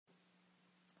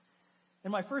In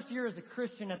my first year as a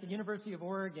Christian at the University of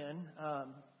Oregon,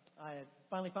 I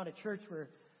finally found a church where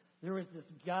there was this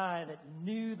guy that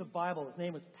knew the Bible. His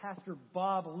name was Pastor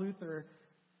Bob Luther.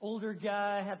 Older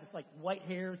guy, had this like white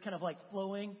hair, was kind of like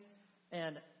flowing.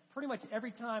 And pretty much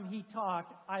every time he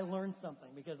talked, I learned something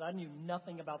because I knew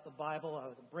nothing about the Bible. I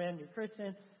was a brand new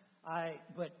Christian.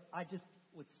 But I just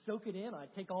would soak it in.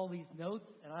 I'd take all these notes,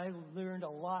 and I learned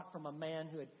a lot from a man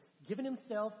who had given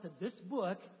himself to this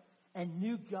book and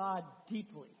knew God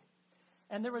deeply.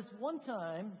 And there was one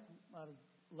time,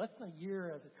 less than a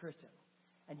year as a Christian,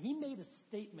 and he made a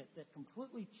statement that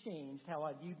completely changed how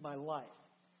I viewed my life.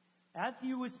 As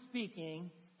he was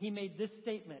speaking, he made this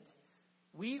statement: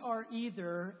 we are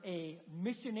either a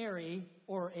missionary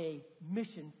or a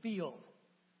mission field.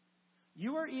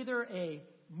 You are either a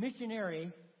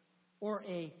missionary or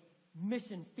a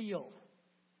mission field.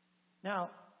 Now,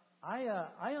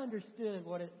 I understood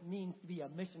what it means to be a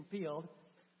mission field.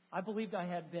 I believed I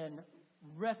had been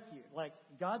rescued. Like,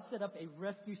 God set up a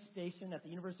rescue station at the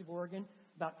University of Oregon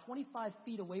about 25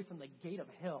 feet away from the gate of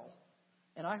hell.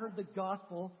 And I heard the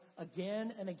gospel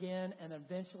again and again, and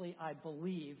eventually I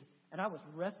believed. And I was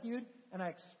rescued, and I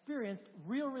experienced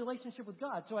real relationship with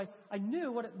God. So I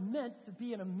knew what it meant to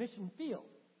be in a mission field,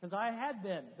 because I had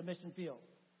been the mission field.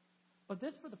 But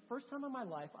this, for the first time in my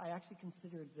life, I actually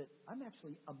considered that I'm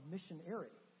actually a missionary.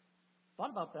 Thought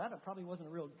about that. It probably wasn't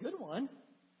a real good one,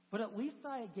 but at least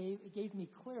it gave me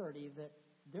clarity that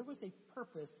there was a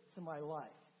purpose to my life.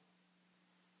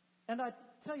 And I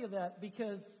tell you that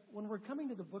because when we're coming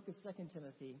to the book of 2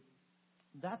 Timothy,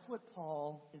 that's what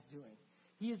Paul is doing.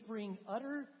 He is bringing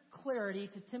utter clarity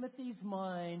to Timothy's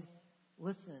mind.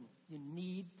 Listen, you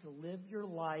need to live your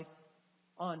life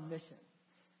on mission.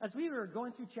 As we were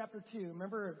going through chapter 2,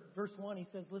 remember verse 1, he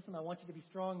says, listen, I want you to be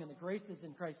strong in the grace that's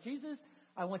in Christ Jesus.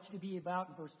 I want you to be about,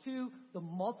 in verse 2, the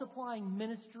multiplying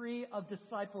ministry of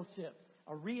discipleship,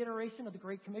 a reiteration of the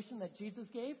Great Commission that Jesus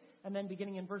gave. And then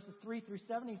beginning in verses 3 through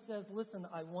 7, he says, listen,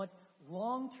 I want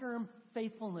long-term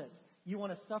faithfulness. You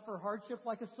want to suffer hardship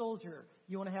like a soldier.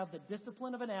 You want to have the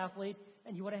discipline of an athlete.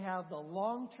 And you want to have the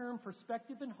long-term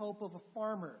perspective and hope of a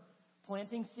farmer,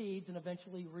 planting seeds and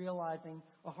eventually realizing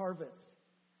a harvest.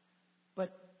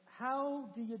 But how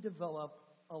do you develop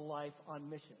a life on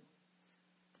mission?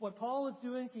 What Paul is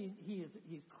doing,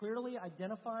 he's clearly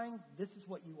identifying this is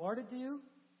what you are to do,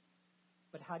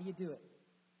 but how do you do it?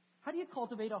 How do you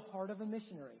cultivate a heart of a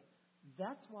missionary?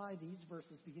 That's why these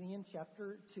verses, beginning in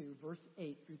chapter 2, verse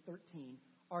 8 through 13,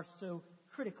 are so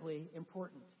critically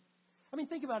important. I mean,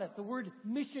 think about it. The word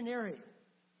missionary,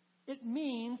 it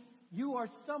means you are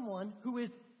someone who is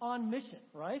on mission,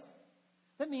 right?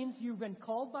 That means you've been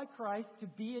called by Christ to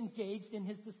be engaged in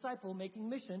his disciple-making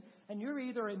mission, and you're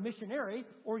either a missionary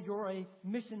or you're a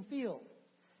mission field.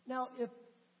 Now, if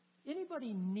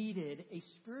anybody needed a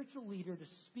spiritual leader to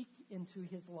speak into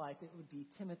his life, it would be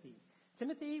Timothy.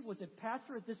 Timothy was a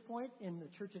pastor at this point in the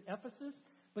church at Ephesus,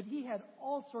 but he had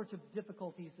all sorts of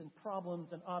difficulties and problems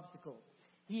and obstacles.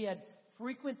 He had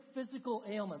frequent physical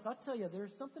ailments. I'll tell you,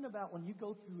 there's something about when you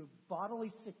go through a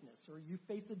bodily sickness or you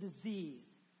face a disease,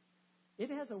 it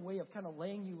has a way of kind of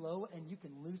laying you low and you can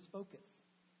lose focus.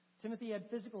 Timothy had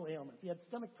physical ailments. He had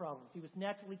stomach problems. He was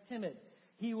naturally timid.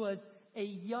 He was a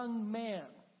young man.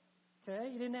 Okay?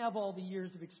 He didn't have all the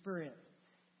years of experience.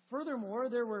 Furthermore,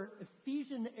 there were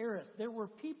Ephesian errors. There were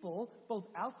people, both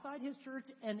outside his church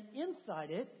and inside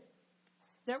it,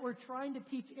 that were trying to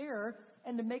teach error.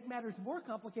 And to make matters more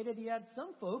complicated, he had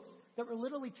some folks that were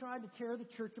literally trying to tear the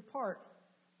church apart.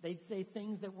 They'd say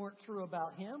things that weren't true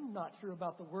about him, not true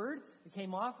about the Word. It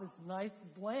came off as nice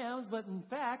as lambs, but in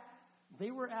fact,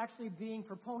 they were actually being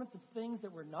proponents of things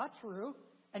that were not true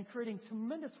and creating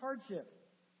tremendous hardship.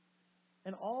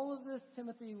 And all of this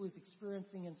Timothy was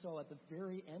experiencing, and so at the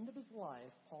very end of his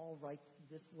life, Paul writes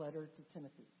this letter to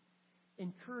Timothy,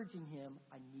 encouraging him,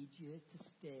 I need you to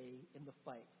stay in the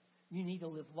fight. You need to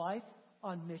live life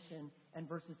on mission, and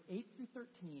verses 8 through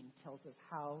 13 tells us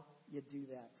how you do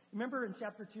that. Remember in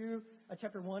chapter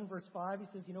 1, verse 5, he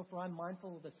says, for I'm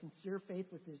mindful of the sincere faith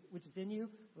which is in you,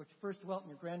 which first dwelt in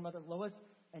your grandmother Lois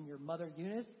and your mother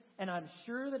Eunice, and I'm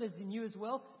sure that is in you as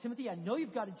well. Timothy, I know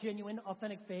you've got a genuine,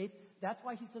 authentic faith. That's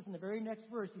why he says in the very next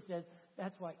verse, he says,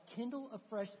 that's why kindle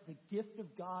afresh the gift of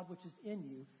God which is in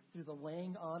you through the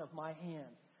laying on of my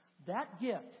hands. That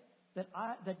gift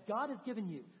that God has given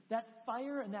you, that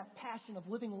fire and that passion of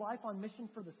living life on mission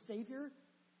for the Savior,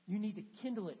 you need to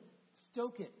kindle it,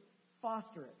 stoke it,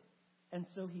 foster it. And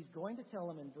so he's going to tell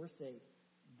him in verse 8,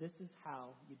 this is how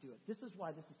you do it. This is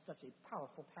why this is such a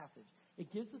powerful passage.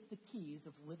 It gives us the keys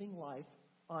of living life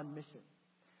on mission.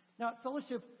 Now at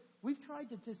Fellowship, we've tried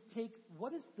to just take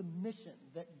what is the mission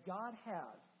that God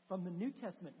has from the New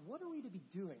Testament. What are we to be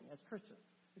doing as Christians?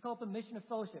 We call it the mission of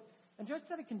fellowship. And just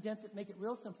try to condense it, make it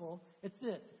real simple. It's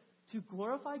this: to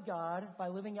glorify God by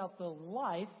living out the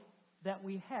life that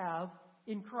we have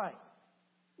in Christ.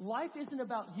 Life isn't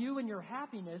about you and your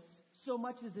happiness so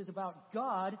much as it's about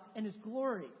God and His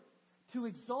glory. To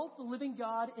exalt the living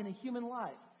God in a human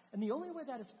life. And the only way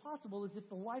that is possible is if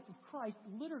the life of Christ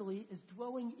literally is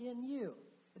dwelling in you.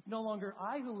 It's no longer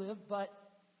I who live, but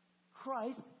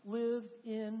Christ lives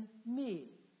in me.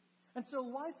 And so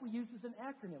life we use as an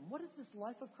acronym. What does this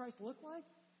life of Christ look like?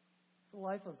 It's a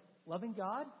life of loving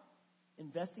God,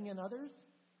 investing in others,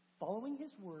 following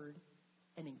His word,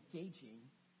 and engaging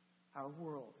our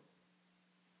world.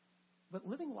 But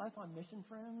living life on mission,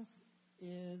 friends,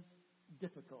 is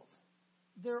difficult.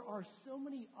 There are so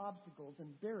many obstacles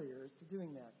and barriers to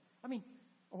doing that. I mean,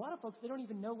 a lot of folks, they don't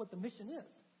even know what the mission is.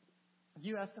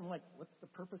 You ask them, like, what's the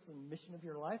purpose and mission of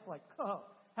your life? Like, oh,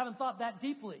 haven't thought that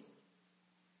deeply.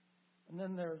 And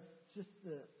then there's just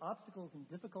the obstacles and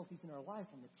difficulties in our life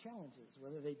and the challenges,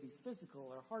 whether they be physical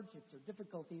or hardships or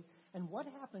difficulties. And what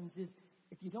happens is,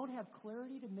 if you don't have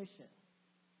clarity to mission,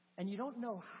 and you don't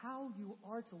know how you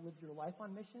are to live your life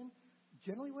on mission,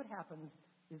 generally what happens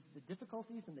is the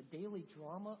difficulties and the daily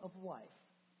drama of life,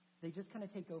 they just kind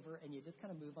of take over, and you just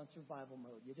kind of move on survival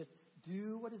mode. You just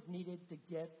do what is needed to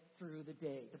get through the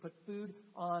day, to put food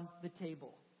on the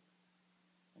table.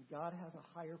 And God has a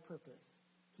higher purpose.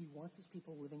 He wants His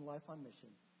people living life on mission.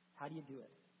 How do you do it?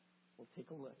 We'll take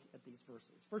a look at these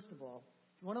verses. First of all,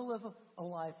 if you want to live a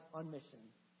life on mission,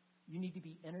 you need to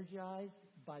be energized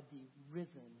by the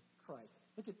risen Christ.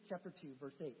 Look at chapter 2,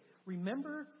 verse 8.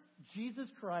 Remember Jesus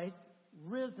Christ,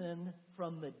 risen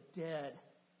from the dead,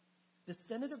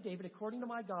 descendant of David, according to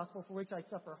my gospel, for which I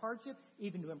suffer hardship,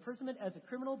 even to imprisonment as a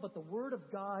criminal, but the word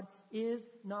of God is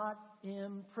not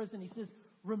imprisoned. He says,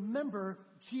 remember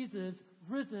Jesus,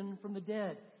 risen from the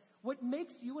dead. What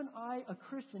makes you and I a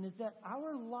Christian is that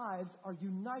our lives are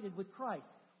united with Christ.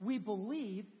 We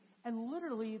believe, and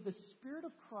literally the Spirit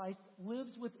of Christ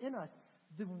lives within us.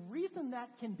 The reason that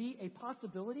can be a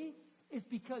possibility is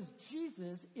because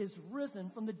Jesus is risen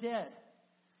from the dead.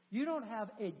 You don't have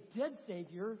a dead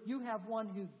Savior. You have one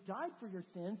who died for your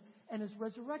sins and is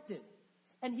resurrected.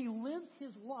 And He lives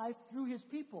His life through His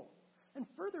people. And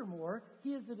furthermore, He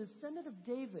is a descendant of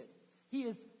David. He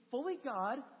is fully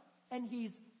God and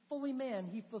He's fully man.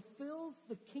 He fulfills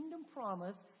the kingdom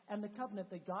promise and the covenant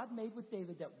that God made with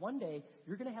David, that one day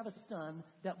you're going to have a son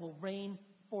that will reign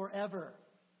forever.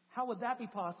 How would that be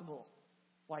possible?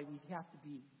 Why, we'd have to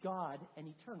be God and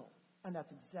eternal. And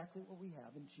that's exactly what we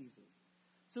have in Jesus.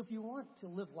 So if you want to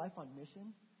live life on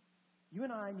mission, you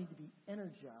and I need to be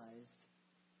energized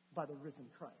by the risen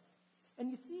Christ. And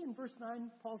you see in verse 9,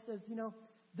 Paul says,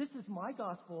 this is my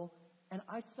gospel, and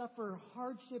I suffer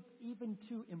hardship even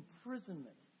to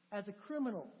imprisonment as a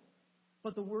criminal.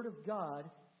 But the word of God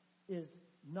is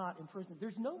not imprisoned.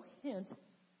 There's no hint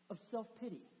of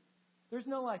self-pity. There's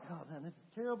no like, oh man, this is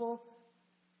terrible,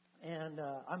 and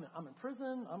I'm in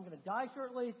prison, I'm going to die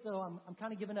shortly, so I'm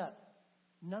kind of giving up.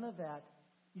 None of that.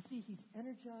 You see, he's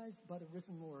energized by the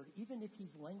risen Lord, even if he's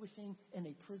languishing in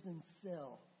a prison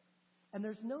cell. And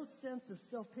there's no sense of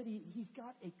self-pity. He's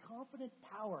got a confident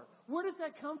power. Where does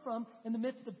that come from in the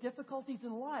midst of difficulties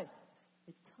in life?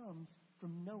 It comes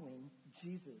from knowing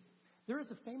Jesus. There is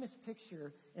a famous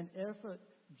picture in Erfurt,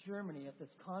 Germany, at this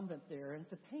convent there, and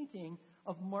it's a painting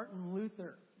of Martin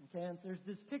Luther. Okay, and there's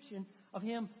this picture of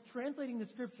him translating the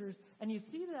scriptures, and you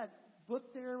see that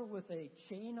book there with a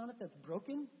chain on it that's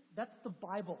broken? That's the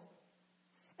Bible.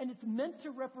 And it's meant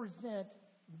to represent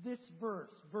this verse,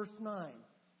 verse 9.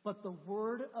 But the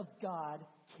word of God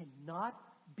cannot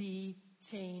be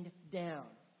chained down.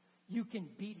 You can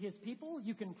beat his people,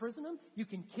 you can imprison them, you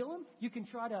can kill them, you can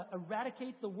try to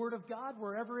eradicate the word of God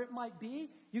wherever it might be,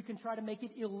 you can try to make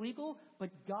it illegal, but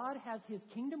God has his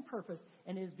kingdom purpose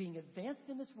and is being advanced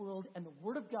in this world, and the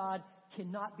word of God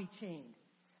cannot be chained.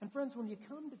 And friends, when you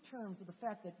come to terms with the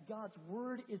fact that God's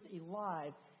word is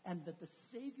alive and that the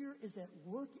Savior is at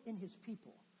work in his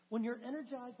people, when you're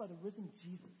energized by the risen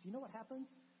Jesus, you know what happens?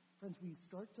 Friends, we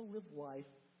start to live life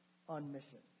on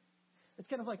mission. It's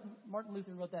kind of like Martin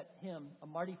Luther wrote that hymn, "A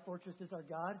Mighty Fortress is Our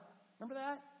God." Remember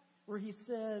that? Where he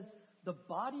says, "The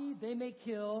body they may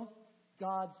kill,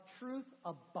 God's truth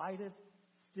abideth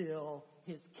still.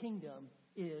 His kingdom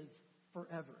is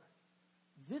forever."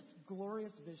 This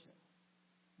glorious vision,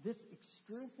 this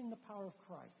experiencing the power of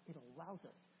Christ, it allows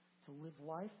us to live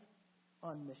life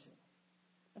on mission.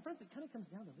 And friends, it kind of comes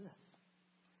down to this: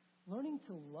 learning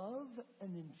to love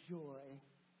and enjoy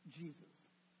Jesus.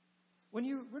 When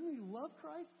you love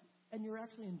Christ, and you're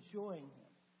actually enjoying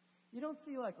him. You don't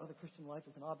see like, oh, the Christian life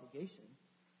is an obligation.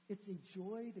 It's a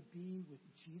joy to be with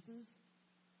Jesus.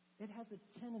 It has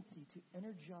a tendency to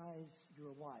energize your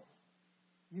life.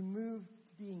 You move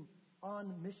to being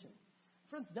on mission.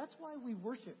 Friends, that's why we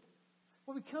worship.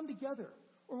 When we come together,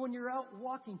 or when you're out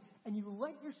walking, and you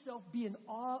let yourself be in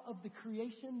awe of the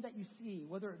creation that you see,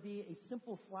 whether it be a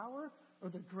simple flower or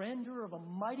the grandeur of a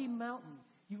mighty mountain,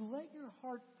 you let your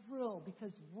heart thrill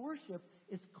because worship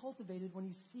is cultivated when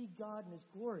you see God in His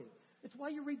glory. It's why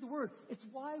you read the Word. It's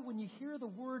why when you hear the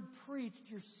Word preached,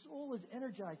 your soul is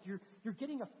energized. You're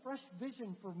getting a fresh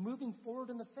vision for moving forward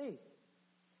in the faith.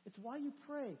 It's why you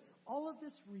pray. All of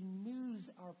this renews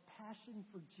our passion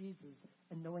for Jesus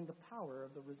and knowing the power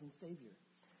of the risen Savior.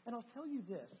 And I'll tell you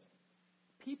this.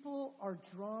 People are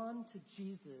drawn to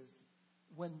Jesus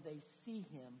when they see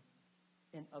Him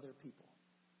in other people.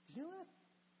 Did you know that?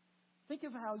 Think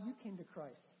of how you came to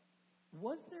Christ.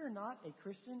 Was there not a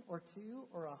Christian or two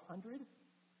or 100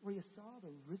 where you saw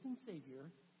the risen Savior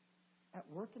at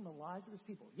work in the lives of His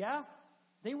people? Yeah,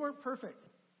 they weren't perfect.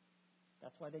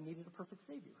 That's why they needed a perfect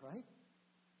Savior, right?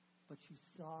 But you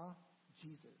saw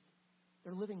Jesus.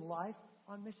 They're living life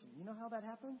on mission. You know how that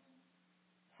happens?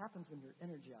 It happens when you're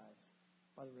energized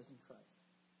by the risen Christ.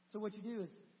 So what you do is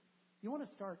you want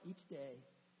to start each day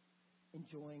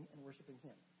enjoying and worshiping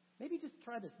Him. Maybe just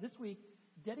try this. This week,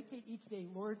 dedicate each day,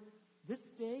 Lord, this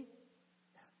day,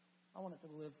 I want it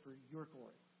to live for your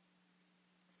glory.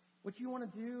 What you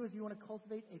want to do is you want to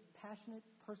cultivate a passionate,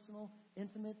 personal,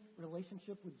 intimate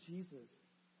relationship with Jesus.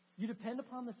 You depend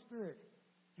upon the Spirit.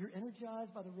 You're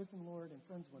energized by the risen Lord. And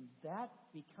friends, when that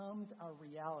becomes our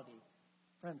reality,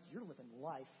 friends, you're living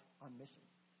life on mission.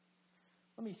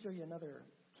 Let me show you another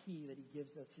key that He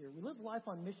gives us here. We live life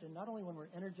on mission not only when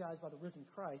we're energized by the risen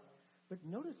Christ, but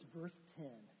notice verse 10.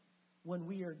 When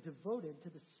we are devoted to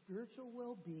the spiritual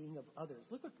well-being of others.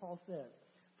 Look what Paul says.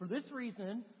 For this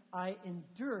reason, I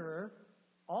endure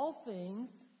all things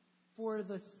for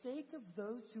the sake of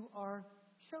those who are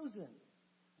chosen,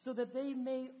 so that they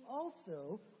may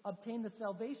also obtain the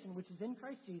salvation which is in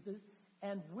Christ Jesus,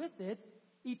 and with it,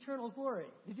 eternal glory.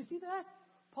 Did you see that?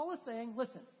 Paul is saying,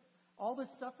 listen, all this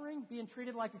suffering, being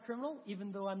treated like a criminal,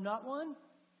 even though I'm not one,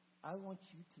 I want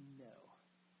you to know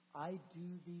I do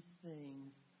these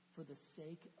things for the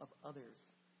sake of others.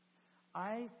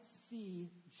 I see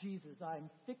Jesus. I'm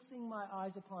fixing my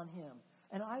eyes upon Him.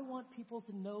 And I want people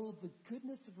to know the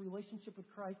goodness of relationship with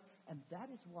Christ, and that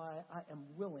is why I am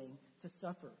willing to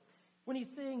suffer. When he's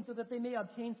saying so that they may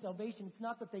obtain salvation, it's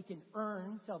not that they can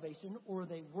earn salvation or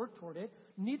they work toward it.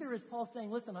 Neither is Paul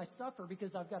saying, listen, I suffer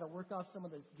because I've got to work off some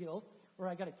of this guilt or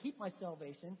I got to keep my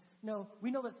salvation. No, we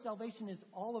know that salvation is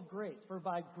all of grace. For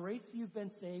by grace you've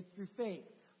been saved through faith.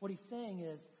 What he's saying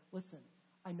is, listen,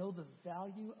 I know the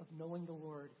value of knowing the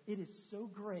Lord. It is so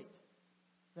great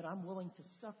that I'm willing to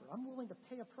suffer. I'm willing to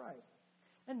pay a price.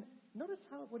 And notice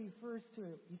what he refers to.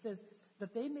 He says,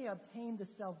 that they may obtain the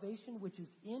salvation which is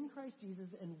in Christ Jesus,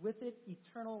 and with it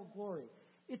eternal glory.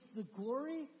 It's the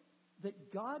glory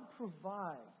that God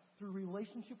provides through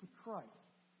relationship with Christ.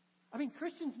 I mean,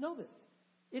 Christians know this.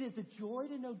 It is a joy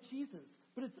to know Jesus,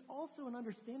 but it's also an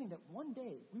understanding that one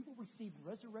day we will receive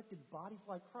resurrected bodies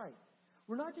like Christ.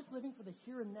 We're not just living for the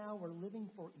here and now, we're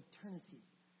living for eternity.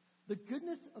 The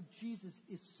goodness of Jesus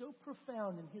is so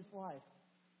profound in His life,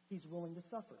 He's willing to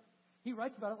suffer. He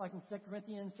writes about it like in 2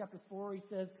 Corinthians chapter 4, he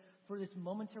says, for this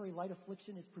momentary light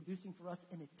affliction is producing for us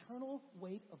an eternal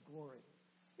weight of glory.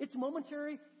 It's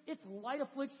momentary, it's light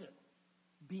affliction.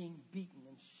 Being beaten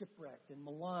and shipwrecked and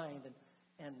maligned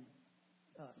and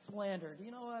slandered. You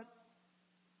know what?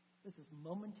 This is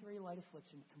momentary light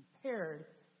affliction compared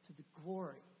to the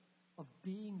glory of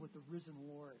being with the risen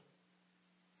Lord.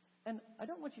 And I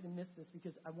don't want you to miss this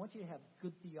because I want you to have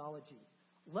good theology.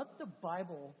 Let the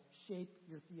Bible shape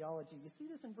your theology. You see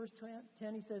this in verse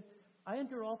 10? He says, I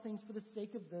endure all things for the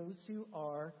sake of those who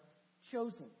are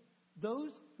chosen. Those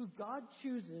who God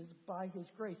chooses by His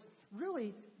grace.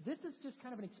 Really, this is just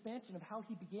kind of an expansion of how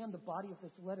He began the body of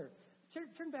this letter.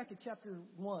 Turn back to chapter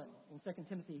 1 in 2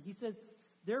 Timothy. He says,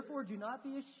 therefore do not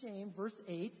be ashamed, verse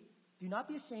 8, do not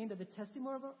be ashamed of the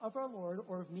testimony of our Lord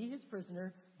or of me, His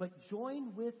prisoner, but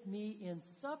join with me in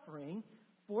suffering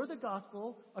for the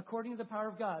gospel according to the power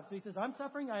of God. So he says, I'm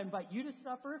suffering. I invite you to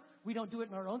suffer. We don't do it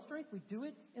in our own strength. We do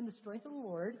it in the strength of the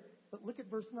Lord. But look at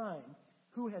verse 9.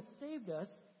 Who has saved us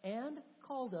and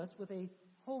called us with a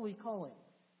holy calling,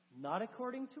 not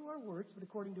according to our works, but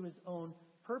according to His own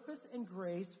purpose and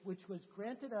grace, which was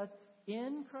granted us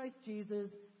in Christ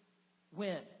Jesus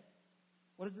when?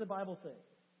 What does the Bible say?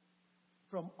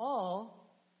 From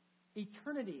all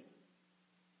eternity.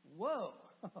 Whoa.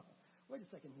 wait a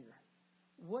second here.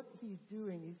 What he's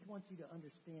doing, he wants you to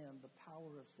understand the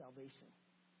power of salvation.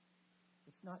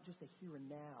 It's not just a here and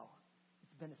now.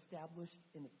 It's been established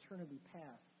in eternity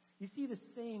past. You see the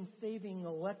same saving,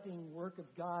 electing work of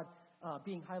God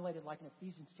being highlighted like in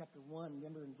Ephesians chapter 1.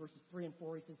 Remember in verses 3 and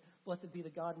 4, he says, "Blessed be the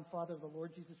God and Father of the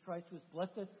Lord Jesus Christ, who has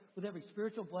blessed us with every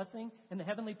spiritual blessing in the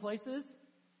heavenly places."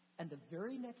 And the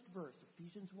very next verse,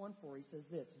 Ephesians 1:4, he says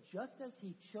this, "Just as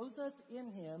he chose us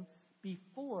in him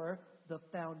before the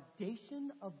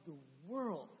foundation of the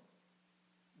world."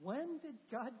 When did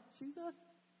God choose us?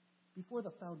 Before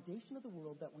the foundation of the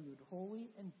world, that we would be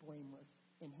holy and blameless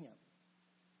in him.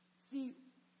 See,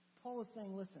 Paul is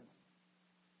saying, listen,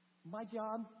 my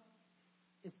job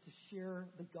is to share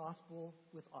the gospel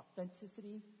with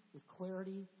authenticity, with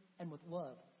clarity, and with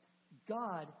love.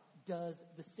 God does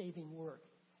the saving work.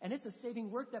 And it's a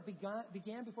saving work that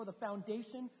began before the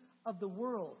foundation of the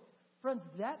world. Friends,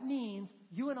 that means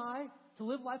you and I, to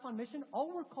live life on mission,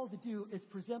 all we're called to do is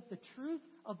present the truth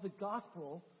of the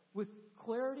gospel with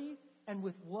clarity and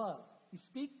with love. You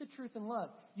speak the truth in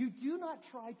love. You do not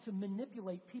try to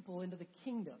manipulate people into the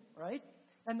kingdom, right?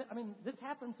 And this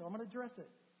happens, so I'm going to address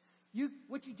it.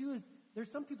 What you do is,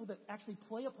 there's some people that actually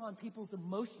play upon people's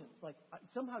emotions. Like,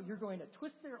 somehow you're going to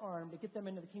twist their arm to get them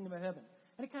into the kingdom of heaven.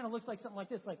 And it kind of looks like something like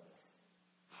this, like,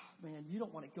 "Oh, man, you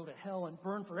don't want to go to hell and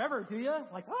burn forever, do you?"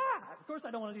 Like, of course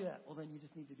I don't want to do that. Well, then you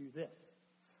just need to do this.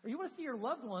 Or you want to see your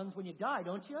loved ones when you die,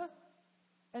 don't you?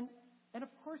 And of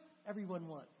course everyone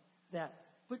wants that.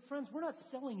 But friends, we're not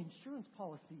selling insurance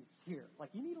policies here.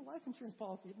 Like, you need a life insurance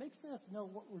policy. It makes sense. No,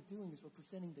 what we're doing is we're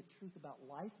presenting the truth about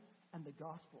life and the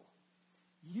gospel.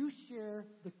 You share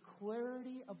the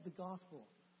clarity of the gospel,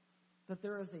 that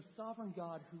there is a sovereign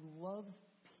God who loves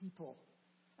people,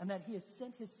 and that he has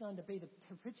sent his son to pay the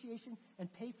propitiation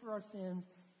and pay for our sins.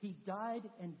 He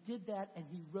died and did that, and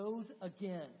he rose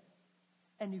again.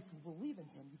 And if you believe in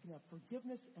him, you can have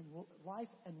forgiveness and life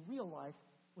and real life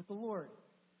with the Lord.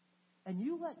 And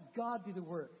you let God do the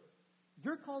work.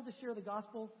 You're called to share the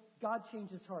gospel. God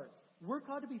changes hearts. We're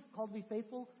called to be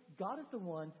faithful. God is the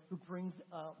one who brings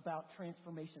about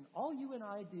transformation. All you and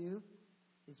I do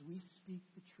is we speak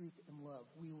the truth in love.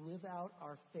 We live out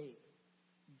our faith.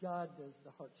 God does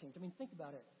the heart change. Think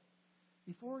about it.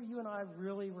 Before you and I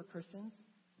really were Christians,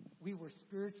 we were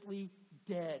spiritually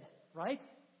dead, right?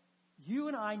 You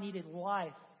and I needed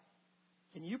life.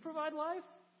 Can you provide life?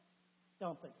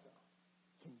 Don't think so.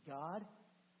 Can God?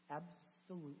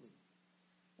 Absolutely.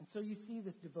 And so you see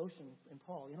this devotion in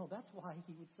Paul. That's why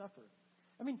he would suffer.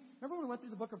 Remember when we went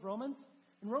through the book of Romans?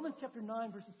 In Romans chapter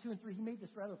 9, verses 2 and 3, he made this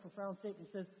rather profound statement.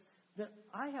 He says that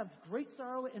I have great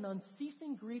sorrow and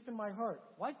unceasing grief in my heart.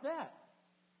 Why's that?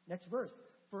 Next verse.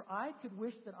 For I could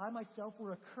wish that I myself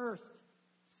were accursed,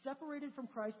 separated from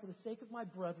Christ for the sake of my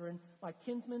brethren, my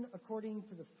kinsmen according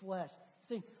to the flesh.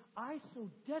 Saying, I so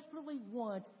desperately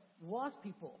want lost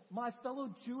people, my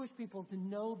fellow Jewish people, to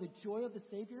know the joy of the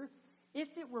Savior. If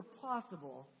it were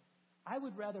possible, I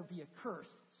would rather be accursed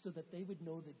so that they would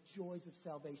know the joys of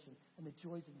salvation and the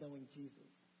joys of knowing Jesus.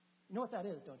 You know what that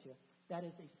is, don't you? That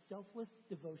is a selfless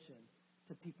devotion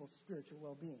to people's spiritual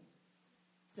well-being.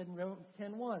 It said in Romans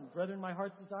 10:1, "Brethren, my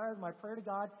heart's desire, my prayer to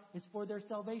God is for their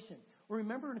salvation." Or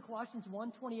remember in Colossians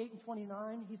 1:28 and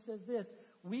 29, he says this,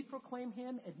 "We proclaim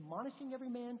him, admonishing every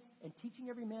man and teaching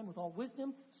every man with all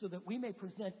wisdom, so that we may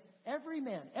present every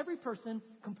man, every person,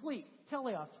 complete,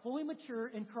 teleos, fully mature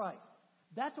in Christ."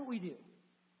 That's what we do.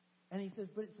 And he says,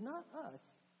 but it's not us.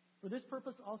 For this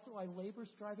purpose also I labor,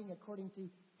 striving according to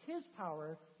his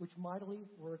power, which mightily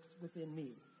works within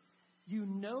me. You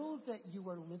know that you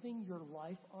are living your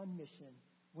life on mission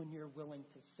when you're willing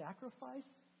to sacrifice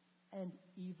and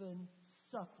even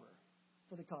suffer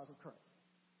for the cause of Christ.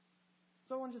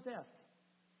 So I want to just ask,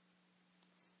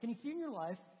 can you see in your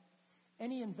life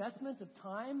any investment of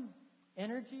time,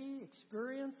 energy,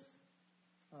 experience,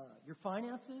 your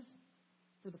finances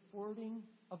for the forwarding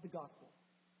of the gospel?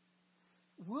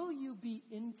 Will you be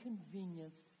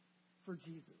inconvenienced for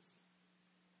Jesus?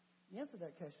 The answer to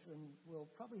that question will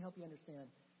probably help you understand,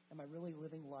 am I really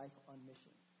living life on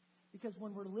mission? Because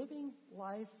when we're living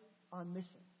life on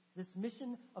mission, this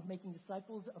mission of making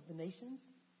disciples of the nations,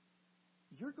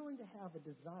 you're going to have a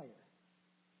desire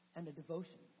and a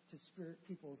devotion to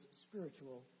people's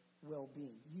spiritual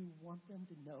well-being. You want them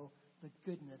to know the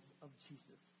goodness of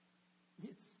Jesus.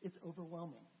 It's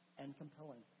overwhelming and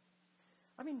compelling.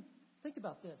 Think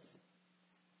about this.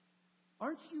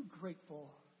 Aren't you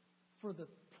grateful for the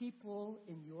people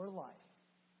in your life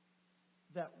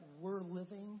that were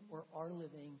living or are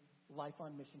living life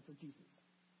on mission for Jesus?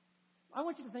 I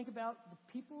want you to think about the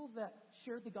people that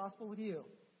shared the gospel with you.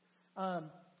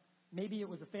 Maybe it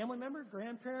was a family member,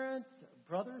 grandparent,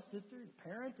 brother, sister,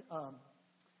 parent.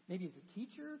 Maybe it was a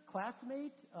teacher,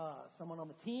 classmate, someone on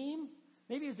the team.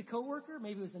 Maybe it was a coworker.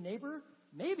 Maybe it was a neighbor.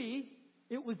 Maybe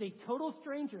it was a total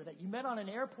stranger that you met on an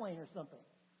airplane or something.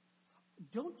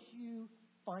 Don't you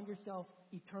find yourself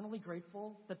eternally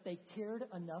grateful that they cared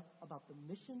enough about the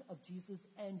mission of Jesus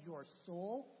and your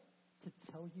soul to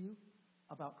tell you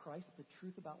about Christ, the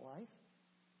truth about life?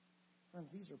 Friends,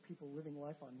 these are people living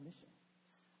life on mission.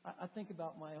 I think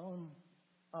about my own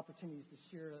opportunities to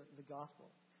share the gospel.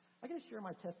 I get to share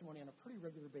my testimony on a pretty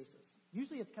regular basis.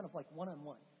 Usually it's kind of like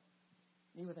one-on-one,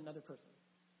 me with another person.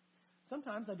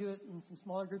 Sometimes I do it in some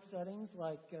smaller group settings,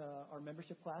 like our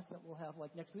membership class that we'll have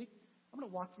like next week. I'm going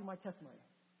to walk through my testimony.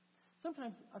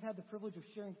 Sometimes I've had the privilege of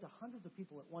sharing to hundreds of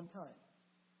people at one time.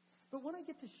 But when I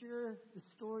get to share the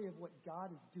story of what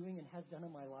God is doing and has done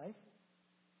in my life,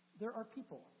 there are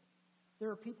people. There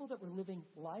are people that were living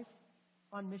life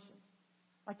on mission.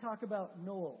 I talk about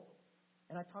Noel,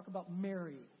 and I talk about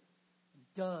Mary,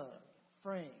 Doug,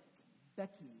 Frank,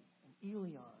 Becky, and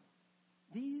Elion.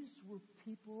 These were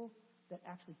people that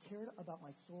actually cared about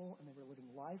my soul, and they were living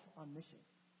life on mission.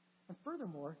 And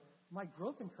furthermore, my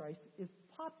growth in Christ is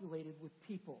populated with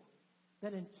people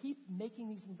that keep making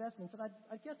these investments. And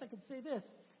I guess I could say this.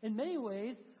 In many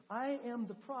ways, I am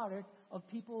the product of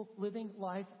people living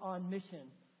life on mission.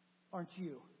 Aren't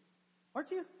you?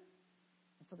 Aren't you?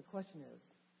 And so the question is,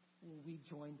 will we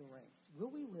join the ranks? Will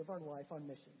we live our life on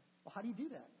mission? Well, how do you do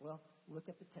that? Well, look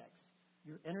at the text.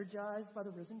 You're energized by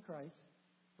the risen Christ.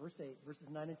 Verse 8, verses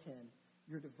 9 and 10.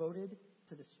 You're devoted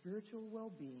to the spiritual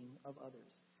well-being of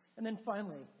others. And then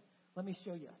finally, let me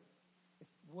show you.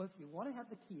 If you want to have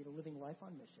the key to living life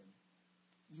on mission,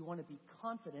 you want to be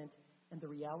confident in the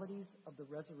realities of the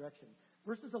resurrection.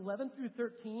 Verses 11 through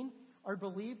 13 are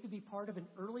believed to be part of an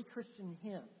early Christian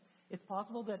hymn. It's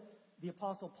possible that the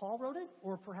Apostle Paul wrote it,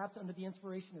 or perhaps under the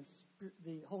inspiration of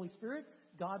the Holy Spirit,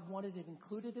 God wanted it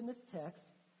included in this text.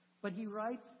 But he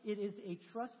writes, it is a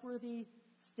trustworthy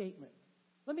statement.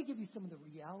 Let me give you some of the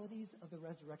realities of the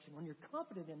resurrection. When you're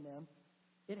confident in them,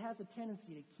 it has a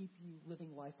tendency to keep you living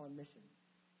life on mission.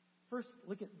 First,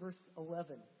 look at verse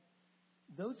 11.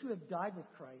 Those who have died with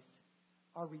Christ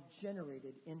are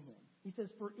regenerated in him. He says,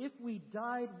 for if we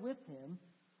died with him,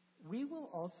 we will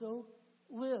also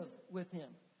live with him.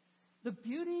 The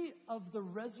beauty of the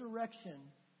resurrection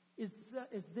is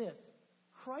this.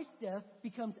 Christ's death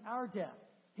becomes our death.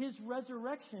 His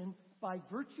resurrection, by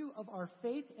virtue of our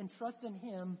faith and trust in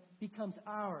him, becomes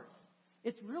ours.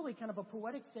 It's really kind of a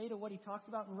poetic say to what he talks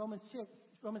about in Romans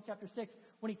chapter 6,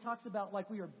 when he talks about like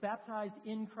we are baptized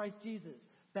in Christ Jesus.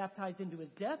 Baptized into his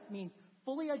death means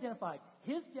fully identified.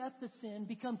 His death to sin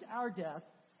becomes our death,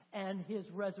 and his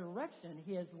resurrection,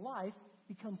 his life,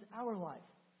 becomes our life.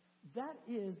 That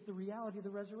is the reality of the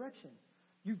resurrection.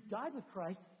 You've died with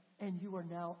Christ, and you are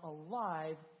now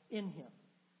alive in him.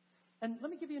 And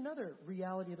let me give you another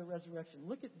reality of the resurrection.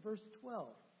 Look at verse 12.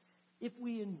 If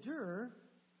we endure,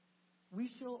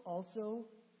 we shall also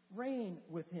reign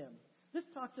with him. This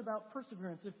talks about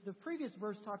perseverance. If the previous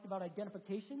verse talked about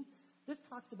identification, this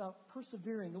talks about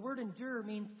persevering. The word endure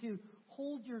means to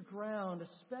hold your ground,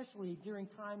 especially during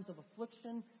times of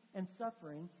affliction and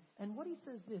suffering. And what he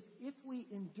says this, if we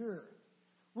endure,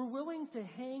 we're willing to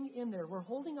hang in there. We're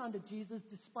holding on to Jesus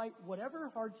despite whatever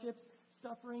hardships,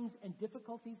 sufferings, and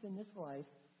difficulties in this life.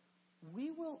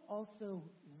 We will also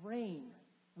reign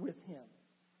with him.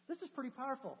 This is pretty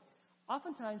powerful.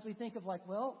 Oftentimes we think of like,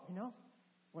 well,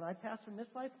 when I pass from this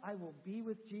life, I will be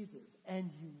with Jesus. And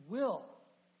you will.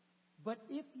 But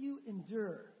if you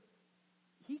endure,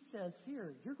 he says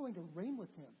here, you're going to reign with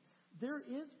him. There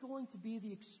is going to be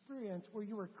the experience where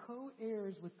you are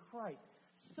co-heirs with Christ.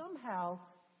 Somehow,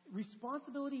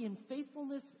 responsibility and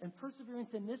faithfulness and perseverance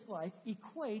in this life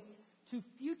equates to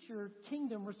future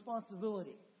kingdom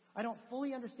responsibility. I don't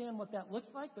fully understand what that looks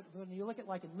like, but when you look at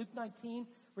like in Luke 19,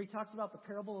 where he talks about the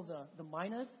parable of the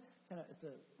minas, it's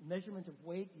a measurement of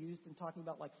weight used in talking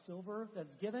about like silver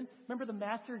that's given. Remember, the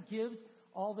master gives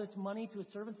all this money to his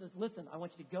servant and says, listen, I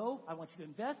want you to go, I want you to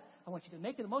invest, I want you to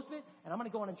make the most of it, and I'm going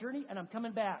to go on a journey, and I'm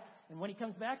coming back. And when he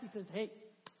comes back, he says, hey,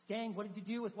 gang, what did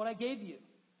you do with what I gave you?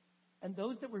 And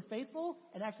those that were faithful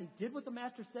and actually did what the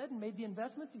master said and made the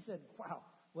investments, he said, wow,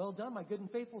 well done, my good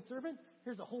and faithful servant.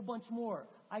 Here's a whole bunch more.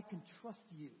 I can trust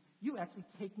you. You actually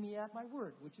take me at my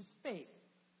word, which is faith.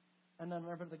 And then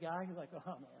remember the guy who's like, oh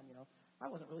man, I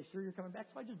wasn't really sure you're coming back,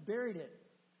 so I just buried it.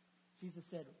 Jesus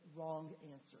said, wrong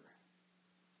answer.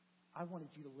 I wanted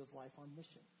you to live life on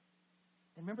mission.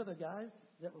 And remember the guys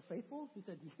that were faithful? He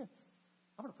said, yeah,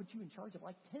 I'm going to put you in charge of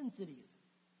like 10 cities.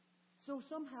 So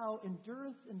somehow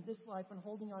endurance in this life and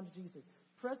holding on to Jesus,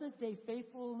 Present-day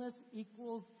faithfulness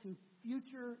equals to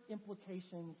future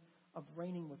implications of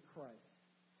reigning with Christ.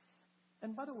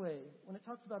 And by the way, when it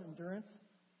talks about endurance,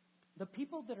 the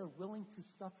people that are willing to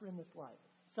suffer in this life,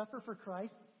 suffer for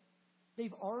Christ,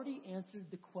 they've already answered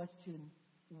the question,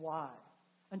 why?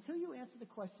 Until you answer the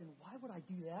question, why would I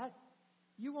do that?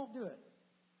 You won't do it.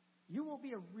 You won't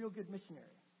be a real good missionary.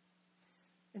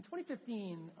 In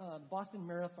 2015, Boston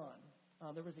Marathon,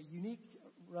 there was a unique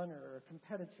runner or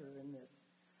competitor in this.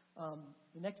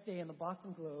 The next day in the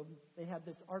Boston Globe, they had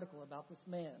this article about this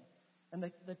man. And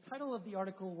the title of the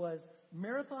article was,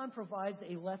 Marathon Provides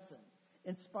a Lesson.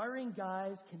 Inspiring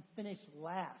Guys Can Finish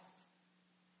Last.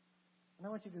 And I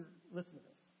want you to listen to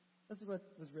this. This is what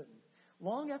was written.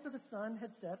 Long after the sun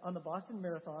had set on the Boston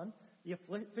Marathon, the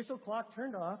official clock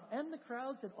turned off, and the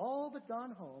crowds had all but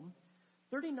gone home,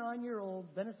 39-year-old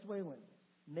Venezuelan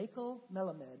Michael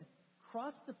Melamed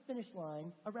crossed the finish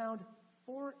line around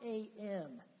 4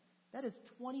 a.m. That is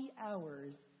 20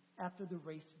 hours after the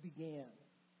race began.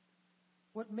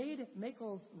 What made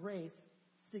Michael's race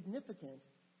significant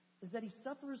is that he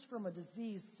suffers from a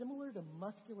disease similar to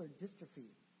muscular dystrophy,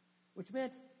 which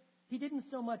meant he didn't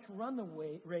so much run the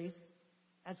race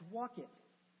as walk it.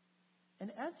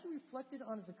 And as he reflected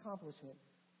on his accomplishment,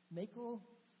 Michael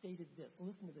stated this.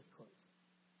 Listen to this quote.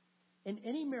 In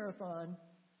any marathon,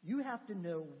 you have to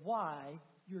know why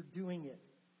you're doing it.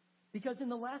 Because in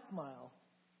the last mile,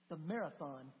 the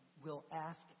marathon will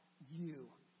ask you.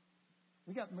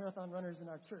 We got marathon runners in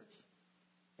our church.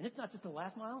 And it's not just the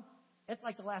last mile. It's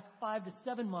like the last 5 to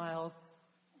 7 miles.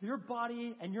 Your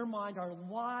body and your mind are,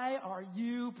 why are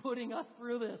you putting us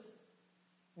through this?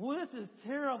 Well, this is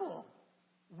terrible.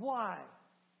 Why?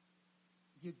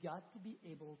 You got to be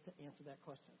able to answer that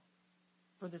question.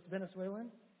 For this Venezuelan,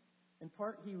 in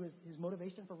part, his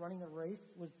motivation for running the race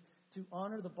was to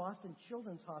honor the Boston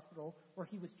Children's Hospital where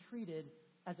he was treated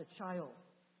as a child.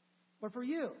 But for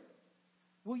you,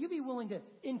 will you be willing to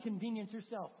inconvenience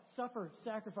yourself, suffer,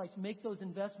 sacrifice, make those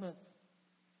investments?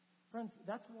 Friends,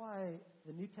 that's why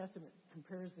the New Testament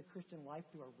compares the Christian life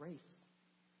to a race.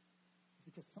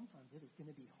 Because sometimes it is going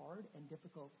to be hard and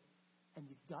difficult, and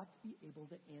you've got to be able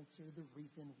to answer the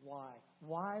reason why.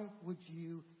 Why would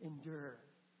you endure?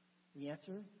 The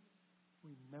answer?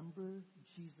 Remember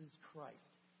Jesus Christ,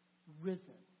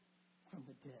 risen from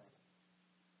the dead.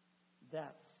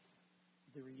 That's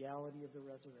the reality of the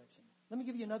resurrection. Let me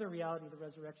give you another reality of the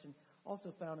resurrection,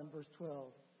 also found in verse 12.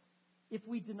 If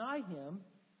we deny him,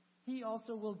 he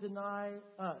also will deny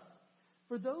us.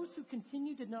 For those who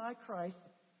continue to deny Christ,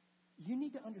 you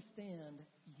need to understand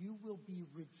you will be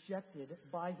rejected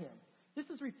by him. This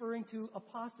is referring to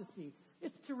apostasy.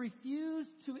 It's to refuse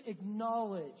to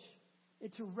acknowledge,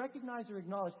 to recognize or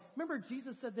acknowledge. Remember,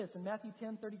 Jesus said this in Matthew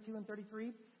 10, 32 and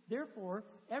 33. Therefore,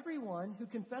 everyone who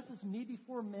confesses me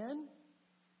before men,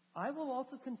 I will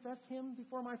also confess him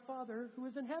before my Father who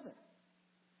is in heaven.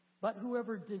 But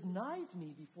whoever denies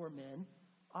me before men,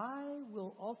 I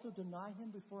will also deny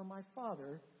him before my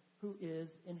Father who is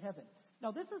in heaven.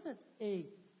 Now, this isn't a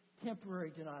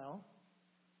temporary denial.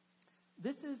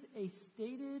 This is a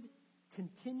stated,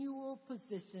 continual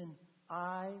position,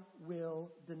 I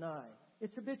will deny.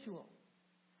 It's habitual.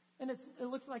 And it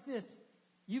looks like this.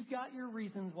 You've got your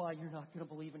reasons why you're not going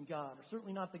to believe in God, or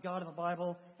certainly not the God of the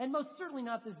Bible, and most certainly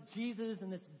not this Jesus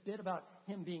and this bit about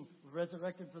him being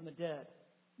resurrected from the dead.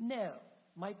 No.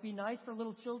 Might be nice for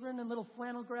little children and little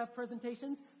flannel graph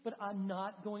presentations, but I'm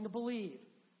not going to believe.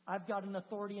 I've got an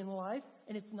authority in life,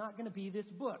 and it's not going to be this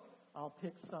book. I'll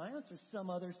pick science or some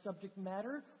other subject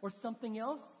matter or something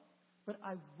else, but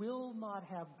I will not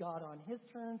have God on his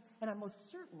terms, and I most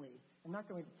certainly am not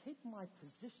going to take my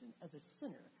position as a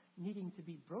sinner needing to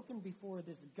be broken before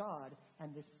this God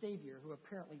and this Savior who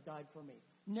apparently died for me.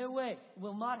 No way.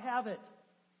 Will not have it.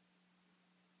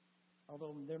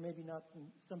 Although there may be not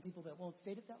some people that won't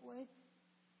state it that way,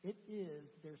 it is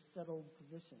their settled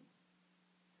position.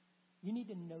 You need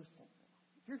to know something.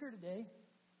 If you're here today,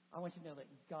 I want you to know that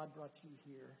God brought you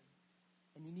here,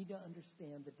 and you need to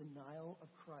understand the denial of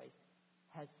Christ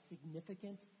has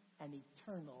significant and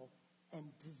eternal and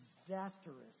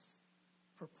disastrous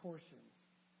proportions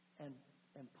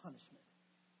and punishment.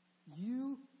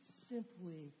 You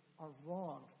simply are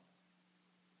wrong.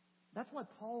 That's why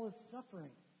Paul is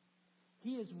suffering.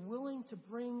 He is willing to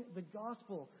bring the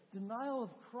gospel. Denial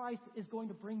of Christ is going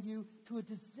to bring you to a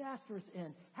disastrous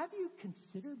end. Have you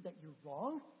considered that you're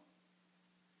wrong?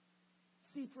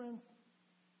 See, friends,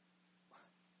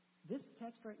 this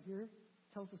text right here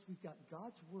tells us we've got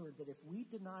God's word that if we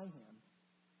deny him,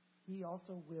 he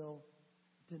also will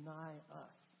deny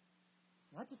us.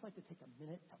 And I'd just like to take a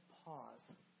minute to pause.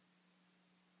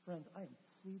 Friends, I am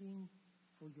pleading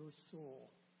for your soul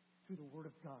through the Word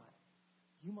of God.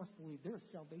 You must believe there is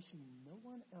salvation in no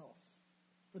one else.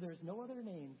 For there is no other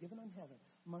name given on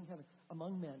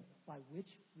among men, by which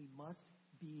we must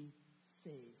be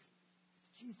saved.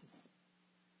 It's Jesus.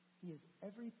 He is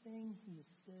everything He has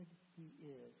said He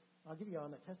is. I'll give you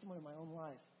on the testimony of my own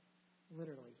life.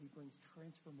 Literally, He brings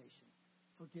transformation,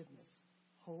 forgiveness,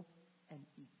 hope, and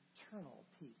eternal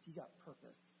peace. He got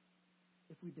purpose.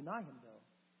 If we deny Him, though,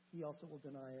 He also will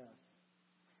deny us.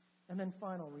 And then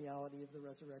final reality of the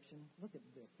resurrection. Look at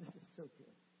this. This is so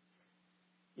good.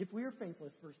 If we are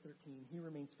faithless, verse 13, He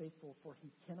remains faithful, for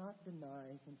He cannot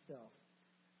deny Himself.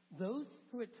 Those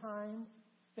who at times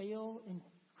fail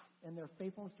in their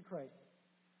faithfulness to Christ,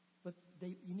 but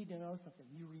you need to know something.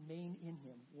 You remain in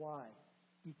Him. Why?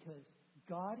 Because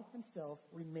God Himself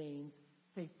remains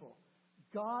faithful.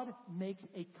 God makes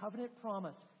a covenant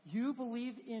promise. You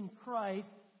believe in Christ,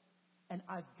 and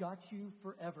I've got you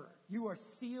forever. You are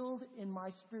sealed in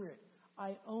my Spirit.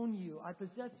 I own you. I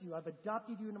possess you. I've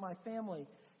adopted you into my family.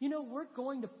 You know, we're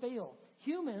going to fail.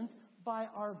 Humans, by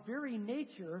our very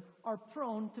nature, are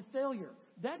prone to failure.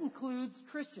 That includes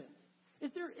Christians.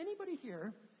 Is there anybody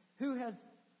here who has,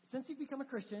 since you've become a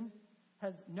Christian,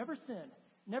 has never sinned,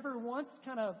 never once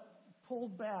kind of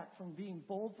pulled back from being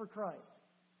bold for Christ?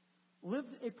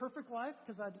 Lived a perfect life?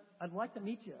 Because I'd like to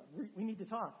meet you. We need to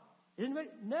talk. Anybody?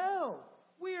 No!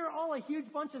 We are all a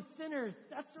huge bunch of sinners.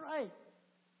 That's right.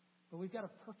 But we've got a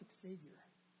perfect Savior.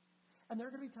 And there are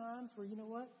going to be times where, you know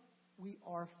what? We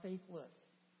are faithless.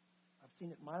 I've seen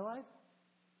it in my life.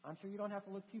 I'm sure you don't have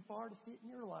to look too far to see it in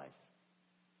your life.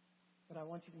 But I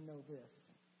want you to know this.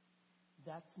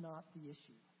 That's not the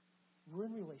issue. We're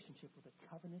in relationship with a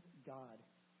covenant God.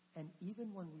 And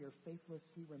even when we are faithless,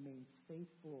 He remains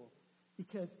faithful.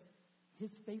 Because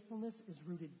His faithfulness is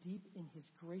rooted deep in His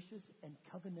gracious and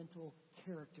covenantal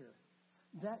character.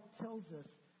 That tells us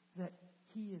that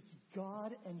He is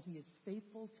God and He is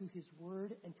faithful to His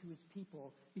word and to His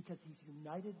people because He's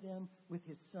united them with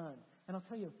His Son. And I'll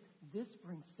tell you, this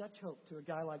brings such hope to a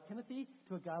guy like Timothy,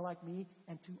 to a guy like me,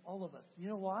 and to all of us. You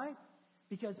know why?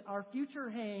 Because our future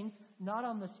hangs not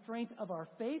on the strength of our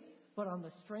faith, but on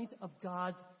the strength of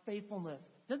God's faithfulness.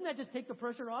 Doesn't that just take the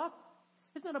pressure off?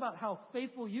 It's not about how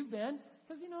faithful you've been,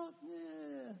 because, you know,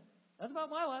 that's about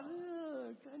my life.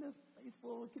 Kind of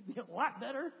faithful. It could be a lot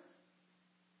better.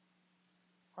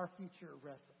 Our future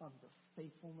rests on the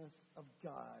faithfulness of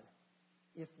God.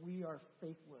 If we are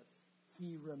faithless,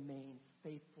 He remains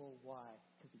faithful. Why?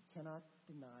 Because He cannot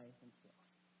deny Himself.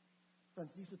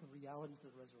 Friends, these are the realities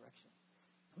of the resurrection.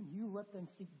 When you let them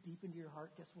sink deep into your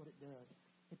heart, guess what it does?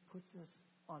 It puts us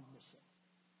on mission.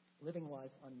 Living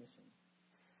life on mission.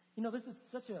 You know, this is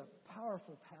such a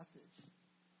powerful passage.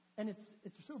 And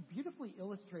it's so beautifully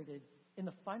illustrated in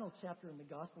the final chapter in the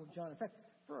Gospel of John. In fact,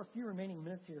 for a few remaining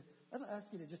minutes here, I'd ask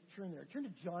you to just turn there. Turn to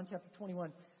John chapter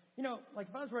 21. You know, like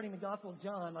if I was writing the Gospel of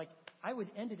John, like I would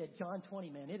end it at John 20,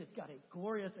 man. It has got a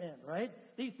glorious end, right?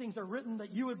 These things are written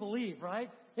that you would believe,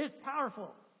 right? It's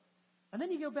powerful. And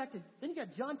then you go back to, then you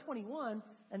got John 21,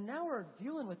 and now we're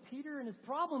dealing with Peter and his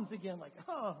problems again. Like,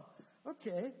 oh,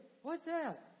 okay, what's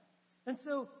that? And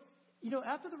so, you know,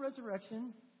 after the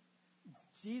resurrection,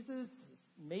 Jesus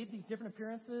made these different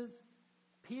appearances.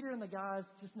 Peter and the guys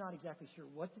just not exactly sure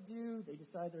what to do. They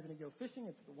decide they're going to go fishing.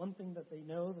 It's the one thing that they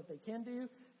know that they can do.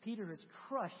 Peter is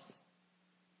crushed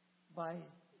by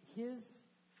his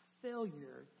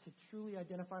failure to truly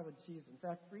identify with Jesus. In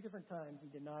fact, 3 different times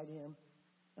he denied Him.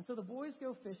 And so the boys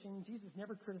go fishing. Jesus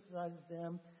never criticizes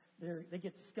them. They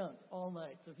get skunked all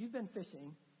night. So if you've been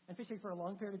fishing, and fishing for a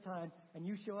long period of time, and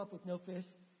you show up with no fish,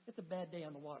 it's a bad day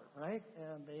on the water, right?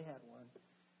 And they had one.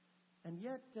 And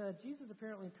yet, Jesus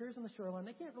apparently appears on the shoreline.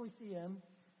 They can't really see Him.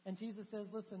 And Jesus says,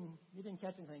 listen, you didn't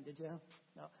catch anything, did you?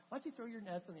 No. Why don't you throw your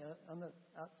nets on the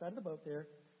outside of the boat there?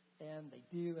 And they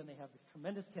do, and they have this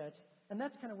tremendous catch. And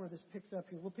that's kind of where this picks up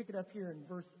here. We'll pick it up here in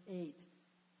verse 8.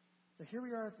 So here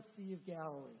we are at the Sea of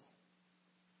Galilee.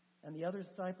 And the other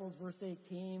disciples, verse 8,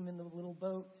 came in the little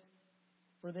boat.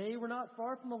 For they were not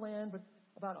far from the land, but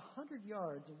about 100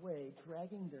 yards away,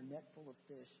 dragging their net full of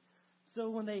fish. So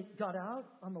when they got out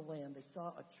on the land, they saw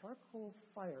a charcoal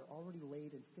fire already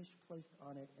laid and fish placed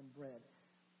on it and bread.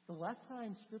 The last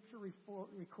time Scripture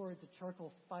records a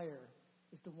charcoal fire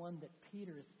is the one that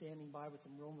Peter is standing by with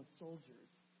some Roman soldiers,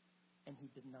 and he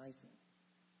denies Him.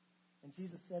 And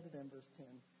Jesus said to them, verse 10,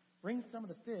 bring some of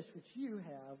the fish which you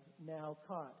have now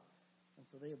caught. And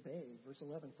so they obeyed. Verse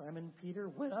 11, Simon Peter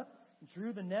went up and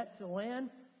drew the net to land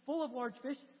full of large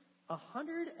fish,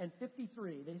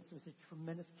 153. This was a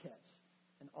tremendous catch.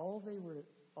 And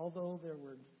although there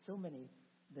were so many,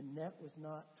 the net was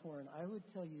not torn. I would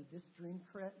tell you this dream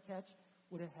catch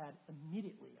would have had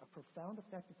immediately a profound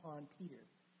effect upon Peter.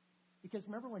 Because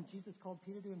remember when Jesus called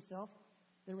Peter to himself?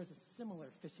 There was a similar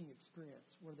fishing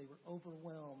experience where they were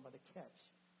overwhelmed by the catch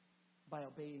by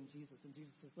obeying Jesus. And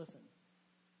Jesus says, listen,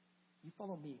 you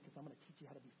follow me because I'm going to teach you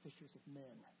how to be fishers of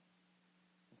men.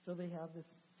 And so they have this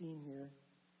scene here.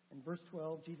 In verse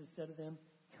 12, Jesus said to them,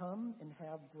 come and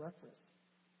have breakfast.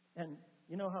 And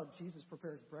you know how Jesus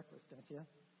prepares breakfast, don't you?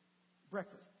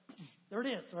 Breakfast. There it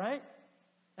is, right?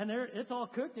 And there, it's all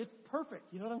cooked. It's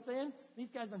perfect. You know what I'm saying? These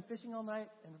guys have been fishing all night,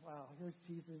 and wow, here's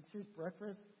Jesus. Here's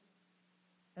breakfast.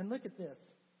 And look at this.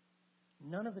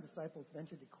 None of the disciples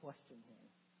ventured to question him.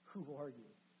 Who are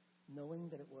you? Knowing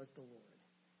that it was the Lord.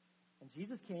 And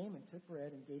Jesus came and took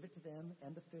bread and gave it to them,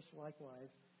 and the fish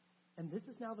likewise. And this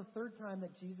is now the third time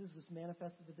that Jesus was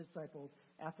manifested to the disciples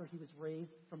after he was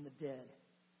raised from the dead.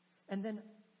 And then,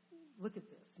 look at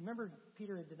this. Remember,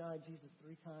 Peter had denied Jesus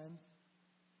 3 times?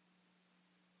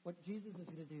 What Jesus is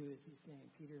going to do is he's saying,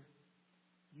 Peter,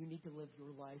 you need to live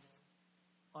your life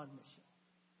on mission.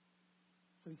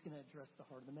 So he's going to address the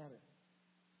heart of the matter.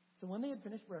 So when they had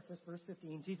finished breakfast, verse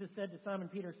 15, Jesus said to Simon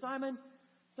Peter, Simon,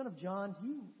 son of John, do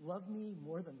you love me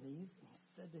more than these? And he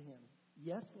said to him,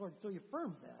 yes, Lord. So he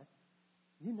affirms that.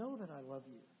 You know that I love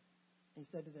you. And he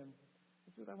said to them,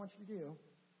 this is what I want you to do.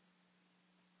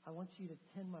 I want you to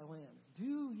tend my lambs.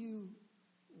 Do you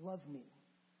love me?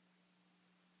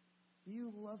 Do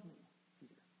you love me,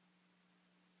 Peter?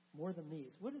 More than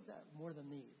these. What is that, more than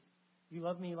these? Do you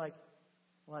love me like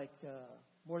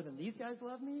more than these guys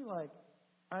love me? Like,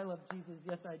 I love Jesus.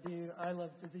 Yes, I do. I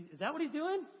love Jesus. Is that what he's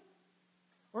doing?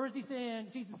 Or is he saying,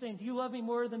 Jesus saying, do you love me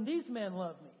more than these men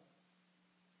love me?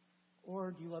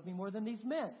 Or do you love me more than these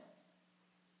men?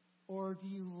 Or do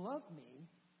you love me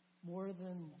more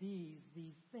than these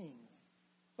things?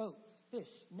 Boats, fish,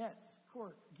 nets,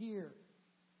 court, gear.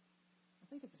 I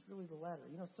think it's really the latter.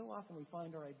 You know, so often we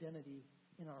find our identity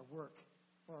in our work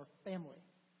or our family.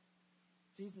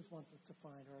 Jesus wants us to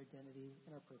find our identity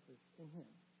and our purpose in him.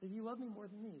 So do you love me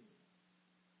more than these?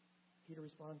 Peter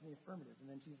responds in the affirmative. And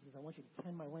then Jesus says, I want you to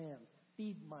tend my lambs,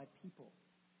 feed my people.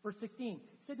 Verse 16,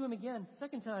 he said to him again,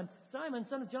 second time, Simon,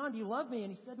 son of John, do you love me?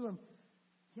 And he said to him,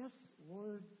 yes,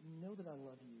 Lord, you know that I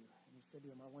love you. And he said to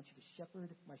him, I want you to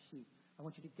shepherd my sheep. I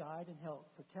want you to guide and help,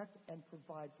 protect and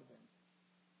provide for them.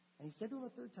 And he said to him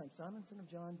a third time, Simon, son of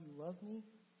John, do you love me?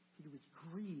 Peter was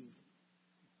grieved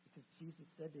because Jesus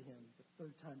said to him the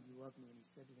third time, you love me. And he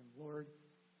said to him, Lord,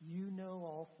 you know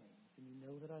all things, and you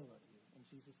know that I love you. And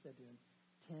Jesus said to him,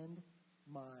 tend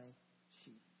my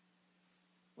sheep.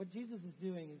 What Jesus is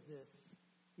doing is this.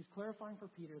 He's clarifying for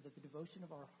Peter that the devotion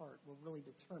of our heart will really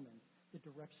determine the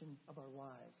direction of our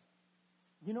lives.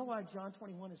 You know why John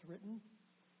 21 is written?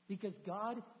 Because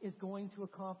God is going to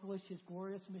accomplish his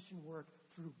glorious mission work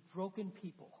through broken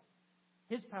people.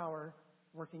 His power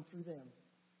working through them.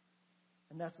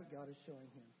 And that's what God is showing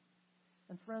him.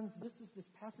 And friends, this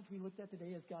passage we looked at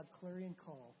today is God's clarion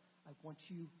call. I want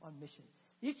you on mission.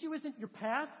 The issue isn't your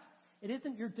past. It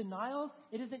isn't your denial.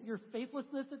 It isn't your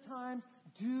faithlessness at times.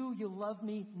 Do you love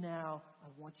me now? I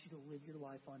want you to live your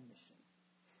life on mission.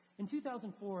 In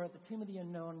 2004, at the Tomb of the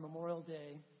Unknown Memorial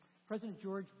Day, President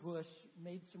George Bush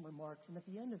made some remarks. And at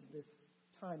the end of this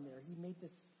time there, he made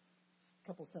this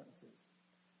couple sentences.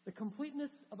 The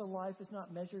completeness of a life is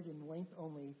not measured in length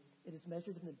only. It is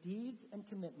measured in the deeds and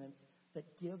commitments that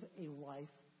give a life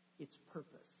its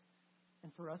purpose.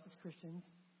 And for us as Christians,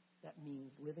 that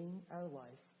means living our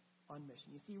life on mission.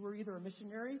 You see, we're either a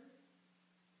missionary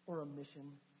or a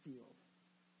mission field.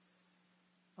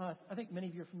 I think many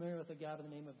of you are familiar with a guy by the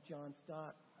name of John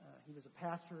Stott. He was a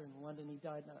pastor in London. He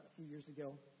died a few years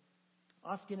ago.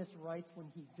 Os Guinness writes when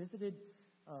he visited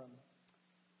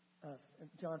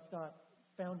John Stott,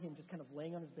 found him just kind of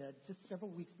laying on his bed just several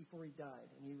weeks before he died.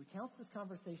 And he recounts this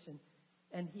conversation.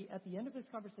 And at the end of his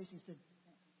conversation, he said,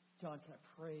 John, can I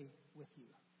pray with you?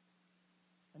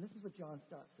 And this is what John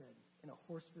Stott said in a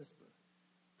hoarse whisper.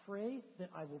 Pray that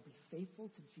I will be faithful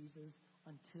to Jesus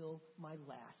until my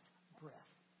last breath.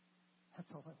 That's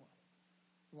all I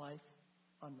want. Life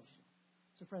on mission.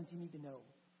 So friends, you need to know,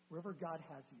 wherever God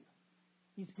has you,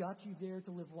 he's got you there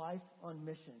to live life on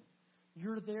mission.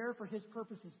 You're there for his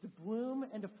purposes, to bloom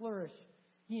and to flourish.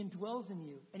 He indwells in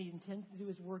you, and he intends to do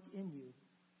his work in you.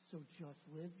 So just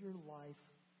live your life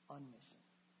on mission.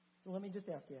 So let me just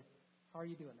ask you, how are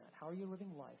you doing that? How are you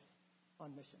living life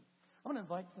on mission? I'm going to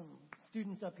invite some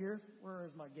students up here. Where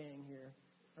is my gang here?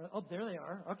 Oh, there they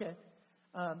are. Okay.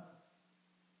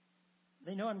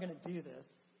 They know I'm going to do this.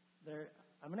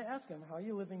 I'm going to ask them, how are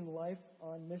you living life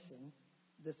on mission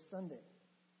this Sunday,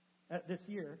 this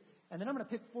year? And then I'm going to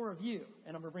pick 4 of you,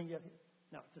 and I'm going to bring you up here.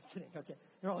 No, just kidding. Okay.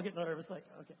 You're all getting nervous. Like,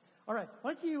 okay. All right.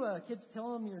 Why don't you kids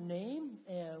tell them your name,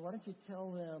 and why don't you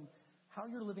tell them how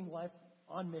you're living life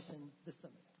on mission this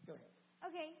summer? Go ahead.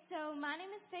 Okay, so my name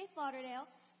is Faith Lauderdale,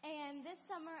 and this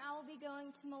summer I will be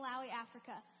going to Malawi,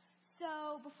 Africa.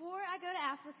 So before I go to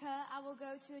Africa, I will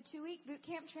go to a 2-week boot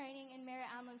camp training in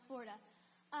Merritt Island, Florida.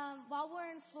 While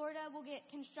we're in Florida, we'll get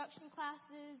construction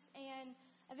classes and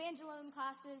evangelism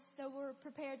classes, so we're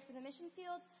prepared for the mission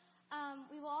field.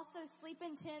 We will also sleep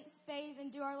in tents, bathe,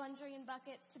 and do our laundry in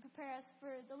buckets to prepare us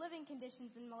for the living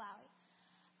conditions in Malawi.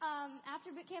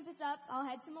 After boot camp is up, I'll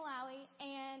head to Malawi,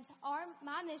 and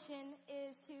my mission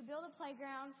is to build a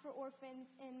playground for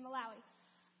orphans in Malawi.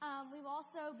 We will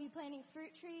also be planting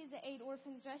fruit trees at 8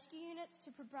 orphans rescue units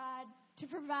to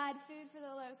provide food for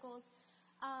the locals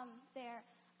there.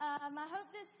 My hope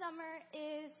this summer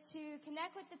is to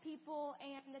connect with the people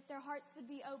and that their hearts would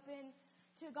be open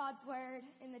to God's Word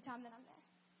in the time that I'm there.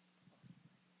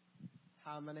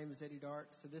 Hi, my name is Eddie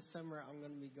Dark. So this summer I'm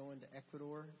going to be going to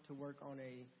Ecuador to work on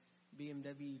a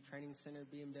BMW training center.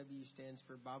 BMW stands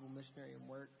for Bible Missionary and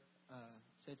Work.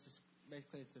 So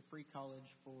basically it's a free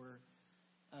college for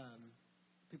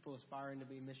people aspiring to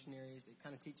be missionaries. It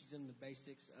kind of teaches them the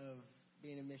basics of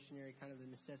being a missionary, kind of the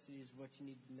necessities of what you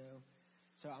need to know.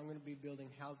 So I'm going to be building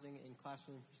housing and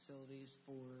classroom facilities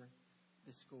for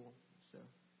the school.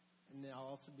 And then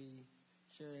I'll also be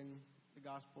sharing the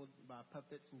gospel by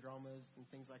puppets and dramas and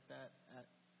things like that at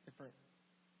different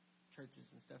churches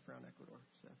and stuff around Ecuador.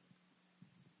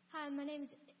 Hi, my name is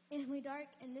Emily Dark,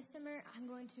 and this summer I'm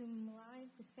going to Malawi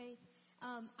with Faith.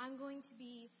 I'm going to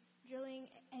be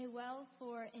drilling a well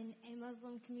for a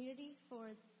Muslim community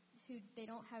for who they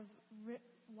don't have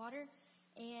water,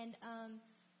 and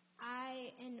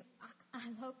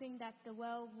I'm hoping that the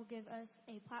well will give us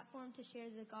a platform to share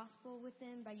the gospel with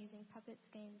them by using puppets,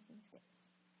 games, and skits.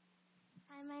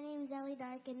 Hi, my name is Ellie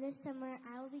Dark, and this summer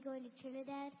I will be going to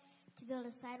Trinidad to build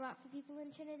a sidewalk for people in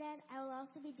Trinidad. I will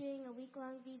also be doing a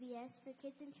week-long VBS for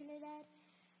kids in Trinidad.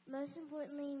 Most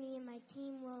importantly, me and my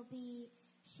team will be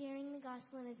sharing the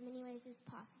gospel in as many ways as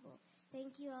possible.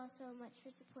 Thank you all so much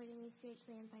for supporting me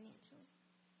spiritually and financially.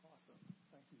 Awesome.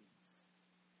 Thank you.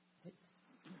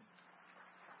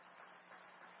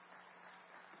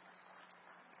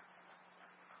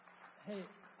 Hey,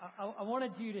 I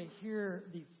wanted you to hear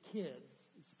these kids,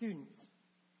 students,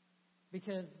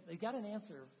 because they got an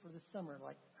answer for this summer,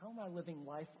 like, how am I living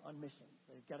life on mission?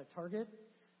 They've got a target.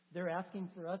 They're asking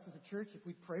for us as a church if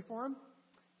we'd pray for them.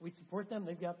 We'd support them.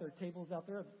 They've got their tables out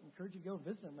there. I encourage you to go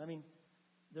visit them. I mean,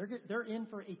 they're in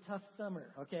for a tough summer,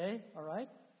 okay? All right?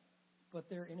 But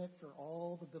they're in it for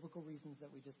all the biblical reasons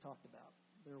that we just talked about.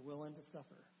 They're willing to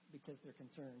suffer because they're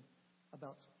concerned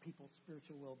about people's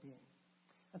spiritual well-being.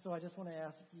 And so I just want to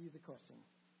ask you the question,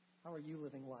 how are you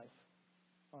living life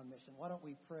on mission? Why don't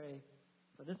we pray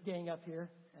for this gang up here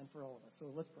and for all of us?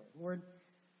 So let's pray. Lord,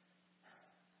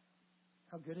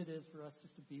 how good it is for us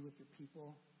just to be with your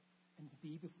people and to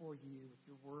be before you with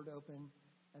your word open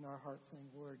and our hearts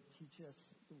saying, Lord, teach us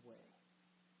the way.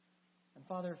 And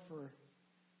Father, for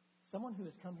someone who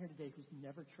has come here today who's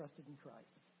never trusted in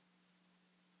Christ,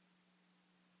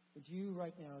 would you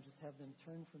right now just have them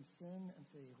turn from sin and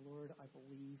say, Lord, I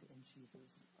believe in Jesus.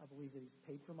 I believe that he's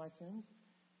paid for my sins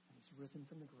and he's risen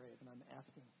from the grave. And I'm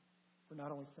asking for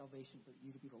not only salvation, but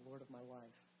you to be the Lord of my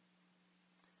life.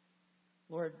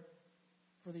 Lord,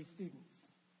 for these students,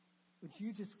 would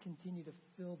you just continue to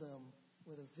fill them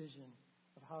with a vision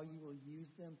of how you will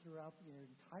use them throughout their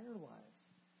entire lives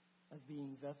as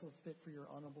being vessels fit for your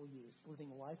honorable use,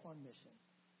 living life on mission,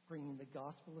 bringing the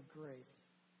gospel of grace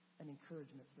and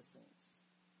encouragement to the saints.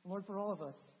 And Lord, for all of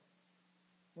us,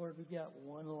 Lord, we've got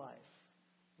one life.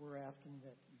 We're asking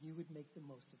that you would make the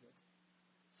most of it.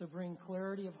 So bring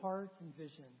clarity of heart and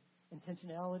vision,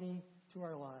 intentionality to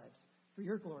our lives. For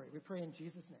your glory, we pray in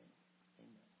Jesus' name.